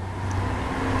pełnym.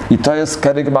 I to jest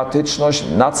kerygmatyczność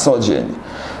na co dzień,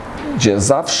 gdzie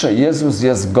zawsze Jezus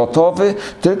jest gotowy,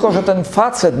 tylko że ten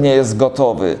facet nie jest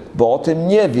gotowy, bo o tym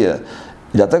nie wie.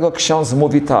 I dlatego ksiądz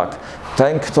mówi tak: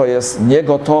 ten, kto jest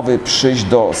niegotowy przyjść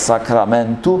do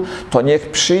sakramentu, to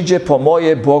niech przyjdzie po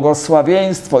moje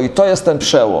błogosławieństwo. I to jest ten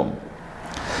przełom,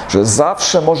 że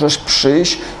zawsze możesz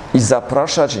przyjść i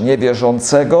zapraszać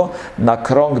niewierzącego na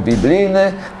krąg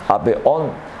biblijny, aby on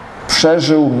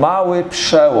przeżył mały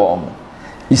przełom.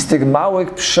 I z tych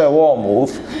małych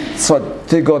przełomów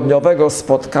cotygodniowego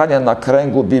spotkania na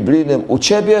kręgu biblijnym u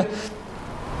Ciebie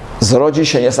zrodzi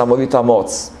się niesamowita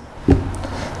moc.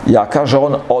 Jaka, że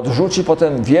on odrzuci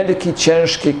potem wielki,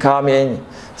 ciężki kamień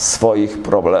swoich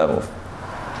problemów.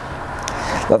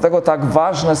 Dlatego tak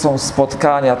ważne są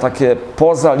spotkania takie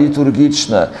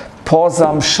pozaliturgiczne,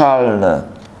 pozamszalne,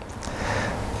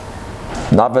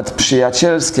 nawet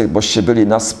przyjacielskie, boście byli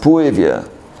na spływie,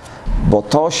 bo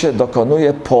to się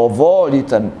dokonuje powoli,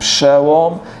 ten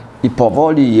przełom, i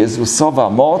powoli Jezusowa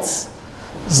moc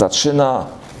zaczyna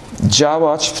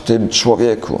działać w tym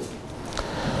człowieku.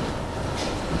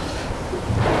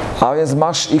 A więc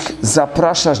masz ich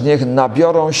zapraszać, niech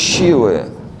nabiorą siły,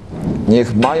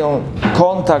 niech mają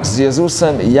kontakt z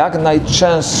Jezusem jak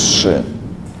najczęstszy.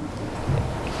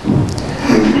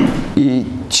 I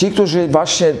ci, którzy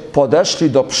właśnie podeszli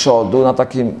do przodu na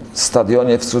takim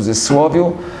stadionie w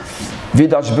cudzysłowiu,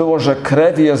 widać było, że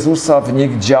krew Jezusa w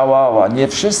nich działała. Nie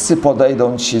wszyscy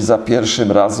podejdą ci za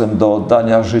pierwszym razem do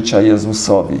oddania życia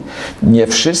Jezusowi. Nie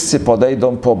wszyscy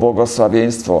podejdą po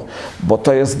błogosławieństwo, bo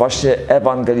to jest właśnie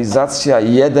ewangelizacja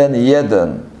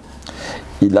 1:1.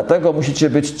 I dlatego musicie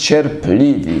być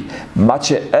cierpliwi.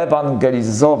 Macie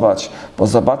ewangelizować, bo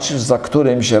zobaczysz, za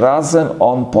którymś razem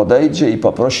on podejdzie i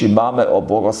poprosi mamę o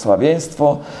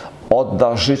błogosławieństwo,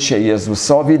 odda życie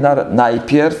Jezusowi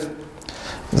najpierw,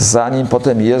 zanim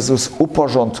potem Jezus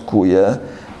uporządkuje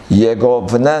jego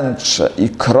wnętrze. I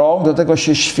krąg do tego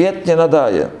się świetnie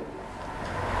nadaje.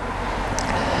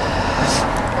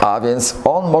 A więc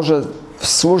on może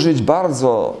służyć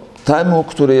bardzo temu,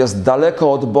 który jest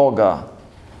daleko od Boga.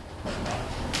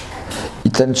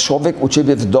 I ten człowiek u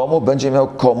ciebie w domu będzie miał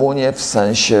komunię w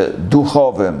sensie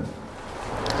duchowym.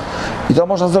 I to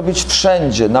można zrobić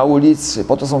wszędzie, na ulicy.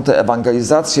 Po to są te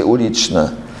ewangelizacje uliczne.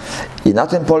 I na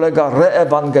tym polega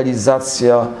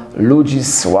reewangelizacja ludzi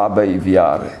słabej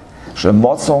wiary. Że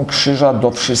mocą krzyża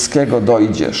do wszystkiego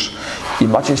dojdziesz. I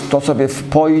macie to sobie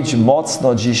wpoić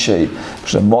mocno dzisiaj,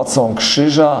 że mocą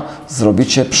krzyża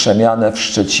zrobicie przemianę w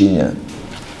Szczecinie.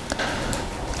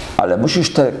 Ale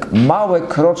musisz te małe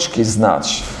kroczki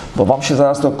znać, bo wam się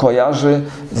zaraz to kojarzy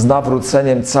z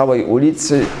nawróceniem całej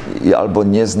ulicy albo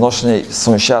nieznośnej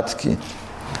sąsiadki.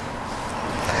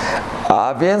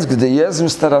 A więc, gdy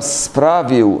Jezus teraz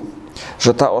sprawił,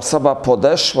 że ta osoba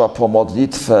podeszła po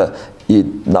modlitwę i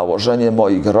nałożenie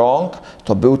moich rąk,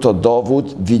 to był to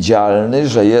dowód widzialny,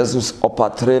 że Jezus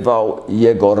opatrywał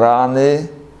jego rany.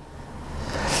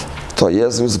 To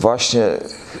Jezus właśnie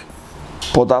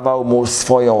podawał mu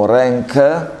swoją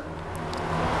rękę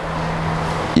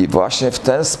i właśnie w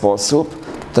ten sposób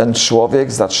ten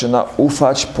człowiek zaczyna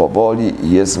ufać powoli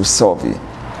Jezusowi.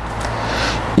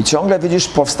 I ciągle widzisz,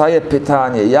 powstaje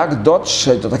pytanie, jak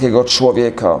dotrzeć do takiego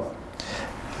człowieka,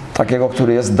 takiego,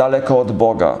 który jest daleko od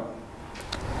Boga.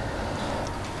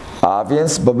 A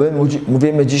więc, bo my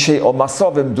mówimy dzisiaj o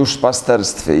masowym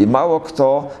duszpasterstwie i mało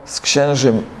kto z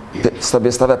księży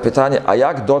sobie stawia pytanie, a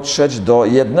jak dotrzeć do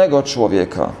jednego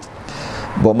człowieka?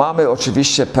 Bo mamy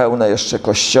oczywiście pełne jeszcze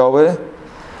kościoły,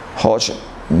 choć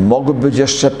mogły być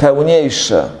jeszcze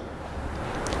pełniejsze.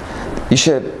 I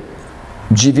się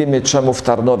dziwimy, czemu w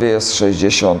Tarnowie jest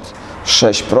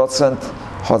 66%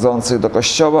 chodzących do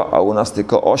kościoła, a u nas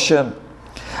tylko 8%.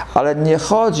 Ale nie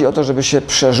chodzi o to, żeby się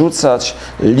przerzucać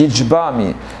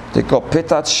liczbami, tylko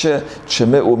pytać się, czy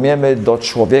my umiemy do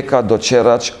człowieka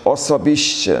docierać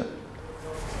osobiście.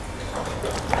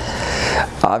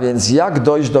 A więc jak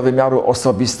dojść do wymiaru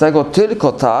osobistego?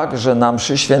 Tylko tak, że na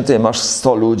mszy świętej masz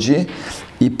 100 ludzi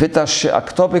i pytasz się, a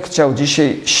kto by chciał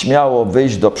dzisiaj śmiało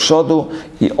wyjść do przodu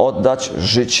i oddać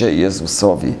życie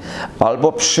Jezusowi?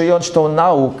 Albo przyjąć tą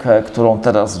naukę, którą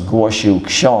teraz głosił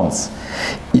ksiądz.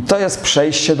 I to jest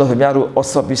przejście do wymiaru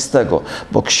osobistego,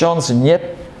 bo ksiądz nie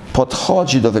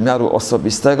podchodzi do wymiaru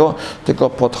osobistego, tylko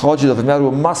podchodzi do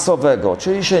wymiaru masowego,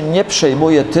 czyli się nie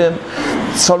przejmuje tym,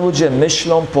 co ludzie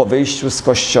myślą po wyjściu z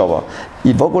kościoła.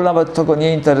 I w ogóle nawet to go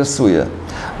nie interesuje.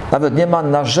 Nawet nie ma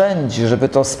narzędzi, żeby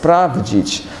to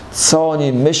sprawdzić, co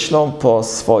oni myślą po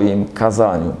swoim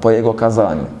kazaniu, po jego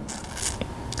kazaniu.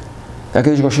 Ja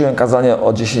kiedyś głosiłem kazanie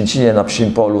o dziesięcinie na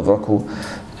Psim Polu w roku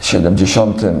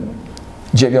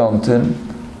 79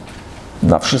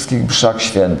 na wszystkich mszach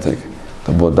świętych.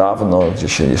 To było dawno, gdzie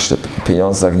się jeszcze o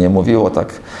pieniądzach nie mówiło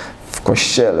tak w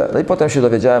kościele. No i potem się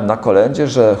dowiedziałem na kolędzie,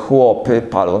 że chłopy,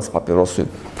 paląc papierosy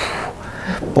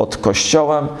pod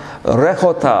kościołem,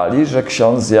 rechotali, że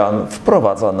ksiądz Jan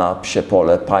wprowadza na Psie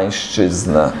Pole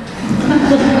pańszczyznę.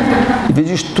 I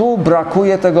widzisz, tu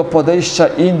brakuje tego podejścia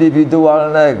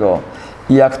indywidualnego.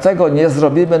 I jak tego nie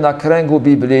zrobimy na kręgu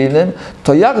biblijnym,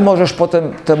 to jak możesz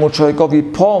potem temu człowiekowi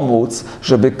pomóc,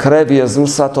 żeby krew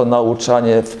Jezusa to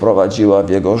nauczanie wprowadziła w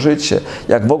jego życie?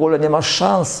 Jak w ogóle nie masz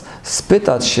szans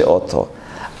spytać się o to.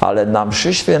 Ale na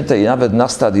mszy świętej i nawet na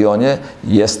stadionie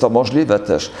jest to możliwe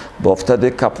też, bo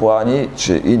wtedy kapłani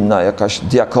czy inna jakaś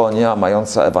diakonia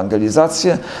mająca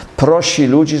ewangelizację prosi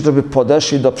ludzi, żeby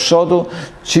podeszli do przodu,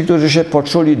 ci, którzy się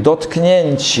poczuli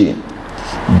dotknięci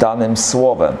danym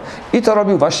słowem. I to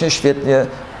robił właśnie świetnie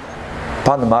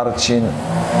pan Marcin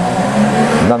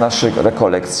na naszych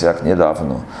rekolekcjach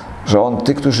niedawno. Że on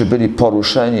tych, którzy byli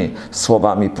poruszeni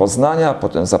słowami poznania,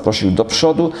 potem zaprosił do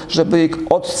przodu, żeby ich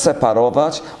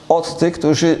odseparować od tych,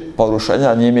 którzy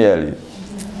poruszenia nie mieli.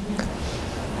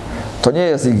 To nie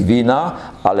jest ich wina,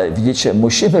 ale widzicie,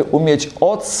 musimy umieć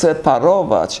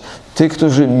odseparować tych,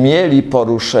 którzy mieli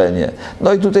poruszenie.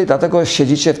 No i tutaj dlatego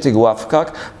siedzicie w tych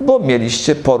ławkach, bo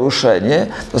mieliście poruszenie,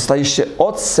 zostaliście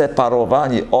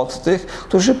odseparowani od tych,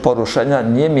 którzy poruszenia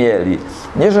nie mieli.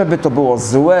 Nie żeby to było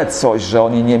złe coś, że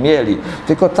oni nie mieli,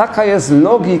 tylko taka jest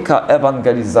logika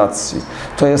ewangelizacji.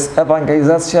 To jest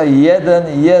ewangelizacja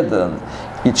 1:1.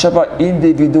 I trzeba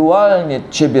indywidualnie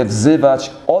Ciebie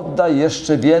wzywać, oddaj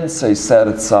jeszcze więcej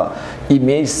serca i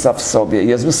miejsca w sobie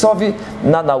Jezusowi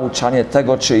na nauczanie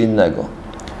tego czy innego.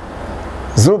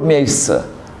 Zrób miejsce.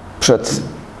 Przed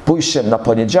pójściem na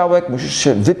poniedziałek musisz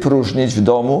się wypróżnić w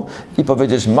domu i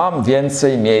powiedzieć, mam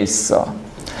więcej miejsca.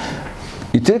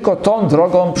 I tylko tą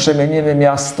drogą przemienimy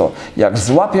miasto. Jak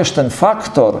złapiesz ten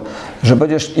faktor, że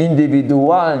będziesz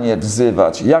indywidualnie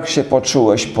wzywać, jak się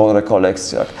poczułeś po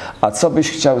rekolekcjach, a co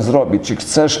byś chciał zrobić, czy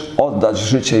chcesz oddać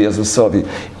życie Jezusowi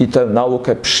i tę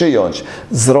naukę przyjąć,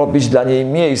 zrobić dla niej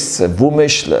miejsce w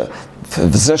umyśle,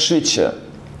 w zeszycie,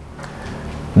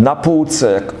 na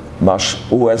półce, jak masz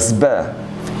USB,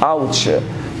 w aucie,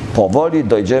 powoli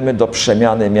dojdziemy do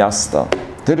przemiany miasta.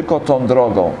 Tylko tą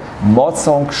drogą,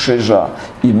 mocą krzyża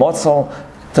i mocą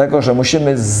tego, że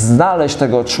musimy znaleźć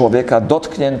tego człowieka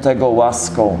dotkniętego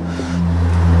łaską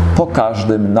po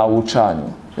każdym nauczaniu.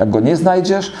 Jak go nie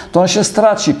znajdziesz, to on się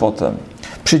straci potem.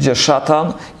 Przyjdzie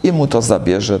szatan i mu to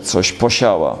zabierze, coś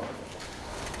posiała.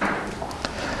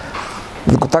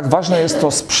 Tylko tak ważne jest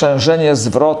to sprzężenie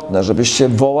zwrotne, żebyście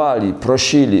wołali,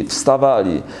 prosili,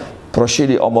 wstawali,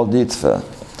 prosili o modlitwę.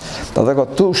 Dlatego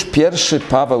tu już pierwszy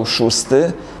Paweł VI,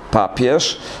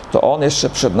 papież, to on jeszcze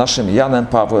przed naszym Janem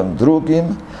Pawłem II,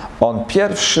 on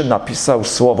pierwszy napisał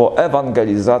słowo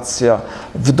ewangelizacja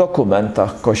w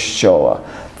dokumentach Kościoła,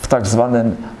 w tak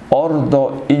zwanym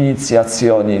Ordo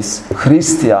Initiationis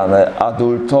Christiane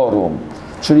Adultorum,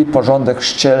 czyli porządek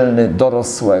chrzcielny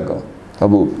dorosłego. To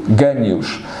był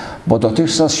geniusz, bo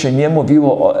dotychczas się nie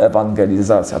mówiło o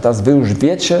ewangelizacji. A teraz wy już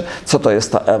wiecie, co to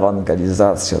jest ta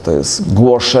ewangelizacja. To jest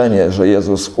głoszenie, że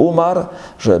Jezus umarł,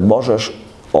 że możesz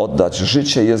oddać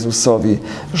życie Jezusowi,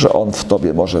 że On w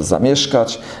tobie może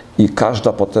zamieszkać i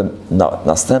każda potem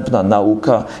następna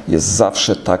nauka jest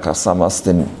zawsze taka sama z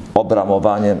tym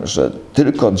obramowaniem, że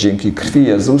tylko dzięki krwi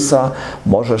Jezusa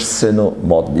możesz, synu,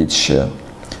 modlić się.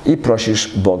 I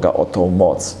prosisz Boga o tą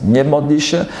moc. Nie modli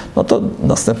się, no to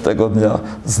następnego dnia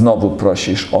znowu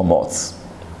prosisz o moc.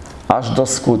 Aż do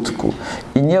skutku.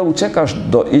 I nie uciekasz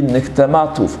do innych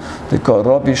tematów, tylko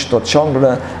robisz to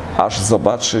ciągle, aż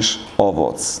zobaczysz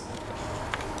owoc.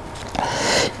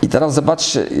 I teraz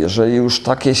zobaczcie, jeżeli już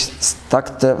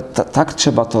tak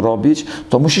trzeba to robić,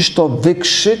 to musisz to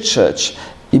wykrzyczeć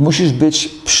i musisz być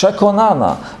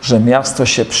przekonana, że miasto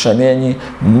się przemieni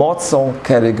mocą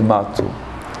kerygmatu.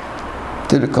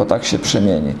 Tylko tak się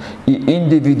przemieni. I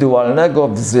indywidualnego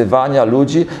wzywania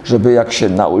ludzi, żeby jak się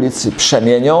na ulicy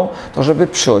przemienią, to żeby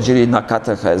przychodzili na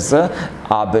katechezę,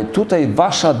 aby tutaj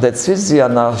wasza decyzja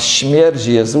na śmierć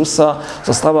Jezusa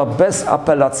została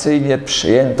bezapelacyjnie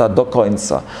przyjęta do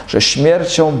końca. Że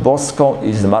śmiercią boską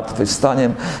i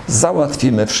zmartwychwstaniem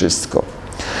załatwimy wszystko.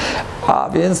 A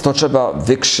więc to trzeba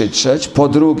wykrzyczeć. Po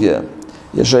drugie,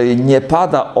 jeżeli nie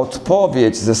pada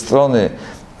odpowiedź ze strony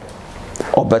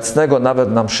obecnego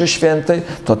nawet na mszy świętej,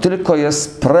 to tylko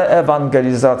jest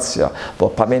preewangelizacja. Bo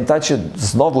pamiętajcie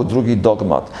znowu drugi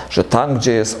dogmat, że tam,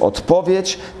 gdzie jest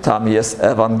odpowiedź, tam jest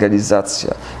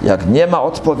ewangelizacja. Jak nie ma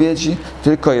odpowiedzi,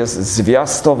 tylko jest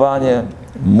zwiastowanie,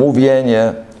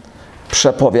 mówienie,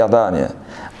 przepowiadanie.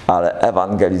 Ale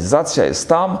ewangelizacja jest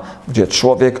tam, gdzie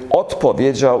człowiek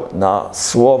odpowiedział na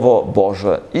Słowo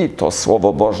Boże i to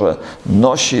Słowo Boże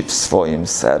nosi w swoim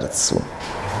sercu.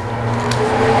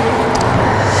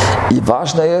 I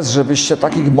ważne jest, żebyście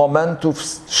takich momentów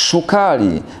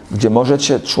szukali, gdzie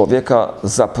możecie człowieka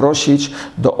zaprosić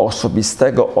do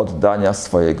osobistego oddania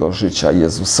swojego życia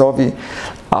Jezusowi,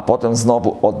 a potem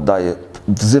znowu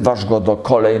wzywasz go do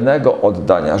kolejnego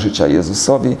oddania życia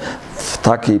Jezusowi w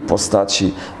takiej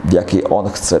postaci, w jakiej On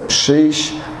chce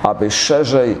przyjść, aby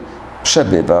szerzej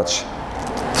przebywać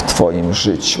w Twoim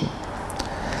życiu.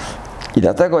 I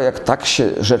dlatego, jak tak się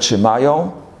rzeczy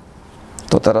mają,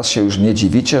 to teraz się już nie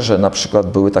dziwicie, że na przykład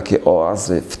były takie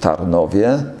oazy w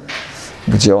Tarnowie,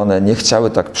 gdzie one nie chciały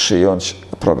tak przyjąć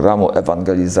programu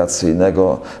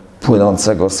ewangelizacyjnego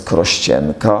płynącego z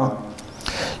Krościenka.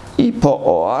 I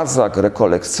po oazach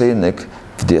rekolekcyjnych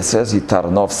w diecezji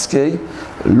tarnowskiej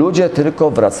ludzie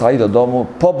tylko wracali do domu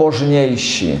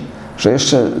pobożniejsi, że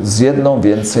jeszcze z jedną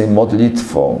więcej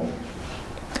modlitwą.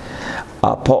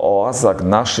 A po oazach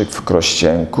naszych w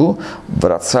Krościenku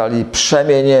wracali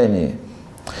przemienieni.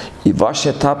 I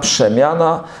właśnie ta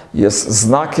przemiana jest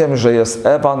znakiem, że jest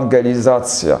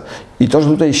ewangelizacja. I to, że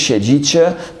tutaj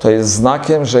siedzicie, to jest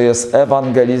znakiem, że jest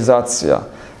ewangelizacja,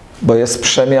 bo jest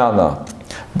przemiana.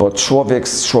 Bo człowiek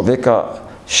z człowieka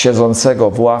siedzącego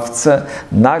w ławce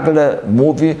nagle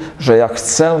mówi, że ja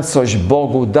chcę coś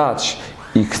Bogu dać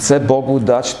i chcę Bogu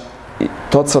dać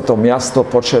to, co to miasto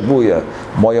potrzebuje.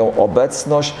 Moją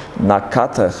obecność na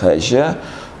katechezie,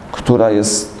 która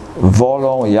jest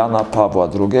wolą Jana Pawła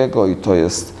II i to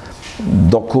jest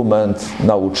dokument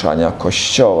nauczania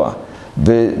Kościoła.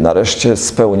 Wy nareszcie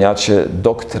spełniacie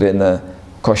doktrynę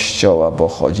Kościoła, bo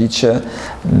chodzicie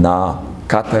na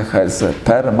katechezę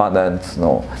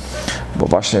permanentną, bo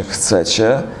właśnie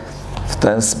chcecie w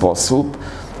ten sposób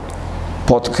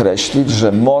podkreślić,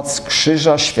 że moc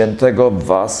Krzyża Świętego w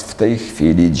was w tej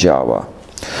chwili działa.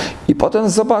 I potem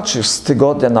zobaczysz, z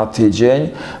tygodnia na tydzień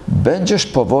będziesz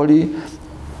powoli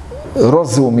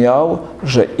rozumiał,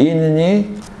 że inni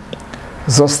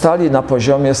zostali na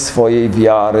poziomie swojej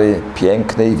wiary,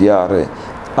 pięknej wiary,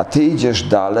 a ty idziesz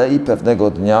dalej i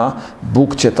pewnego dnia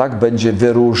Bóg cię tak będzie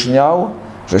wyróżniał,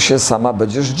 że się sama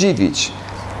będziesz dziwić.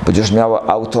 Będziesz miała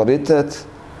autorytet,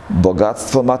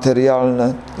 bogactwo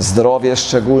materialne, zdrowie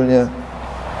szczególnie.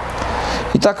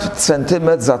 I tak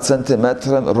centymetr za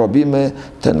centymetrem robimy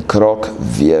ten krok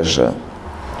w wierze.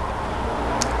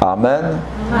 Amen.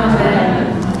 Amen.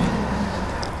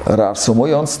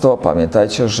 Reasumując to,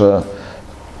 pamiętajcie, że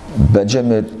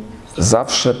będziemy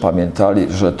zawsze pamiętali,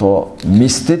 że to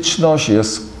mistyczność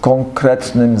jest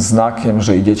konkretnym znakiem,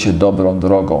 że idziecie dobrą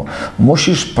drogą.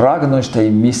 Musisz pragnąć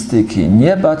tej mistyki,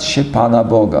 nie bać się Pana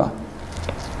Boga.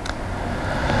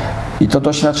 I to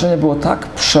doświadczenie było tak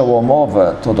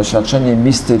przełomowe, to doświadczenie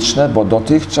mistyczne, bo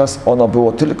dotychczas ono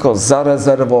było tylko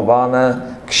zarezerwowane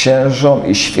księżom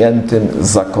i świętym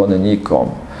zakonnikom.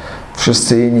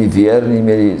 Wszyscy inni wierni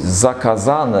mieli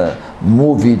zakazane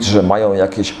mówić, że mają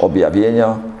jakieś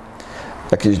objawienia,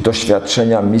 jakieś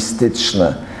doświadczenia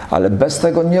mistyczne, ale bez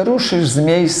tego nie ruszysz z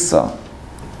miejsca.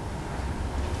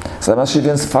 Zamiast się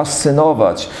więc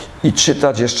fascynować i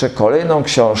czytać jeszcze kolejną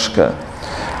książkę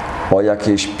o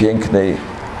jakiejś pięknej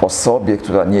osobie,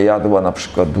 która nie jadła na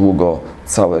przykład długo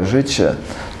całe życie,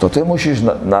 to ty musisz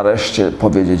nareszcie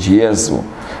powiedzieć: Jezu,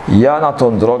 ja na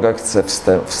tą drogę chcę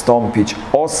wstąpić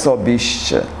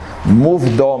osobiście.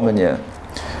 Mów do mnie.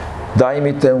 Daj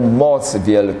mi tę moc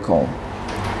wielką.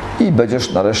 I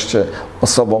będziesz nareszcie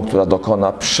osobą, która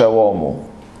dokona przełomu.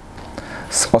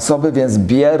 Z osoby więc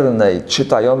biernej,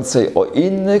 czytającej o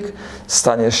innych,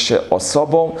 staniesz się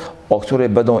osobą, o której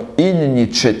będą inni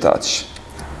czytać.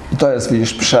 I to jest,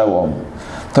 widzisz, przełom.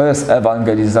 To jest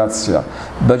ewangelizacja.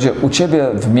 Będzie u ciebie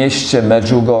w mieście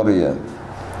Medjugorje.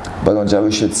 Będą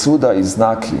działy się cuda i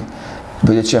znaki.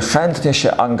 Będziecie chętnie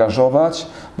się angażować,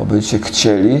 bo będziecie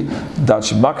chcieli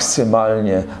dać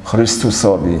maksymalnie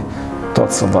Chrystusowi to,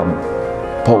 co wam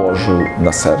położył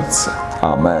na serce.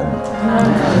 Amen.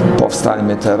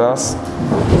 Powstańmy teraz.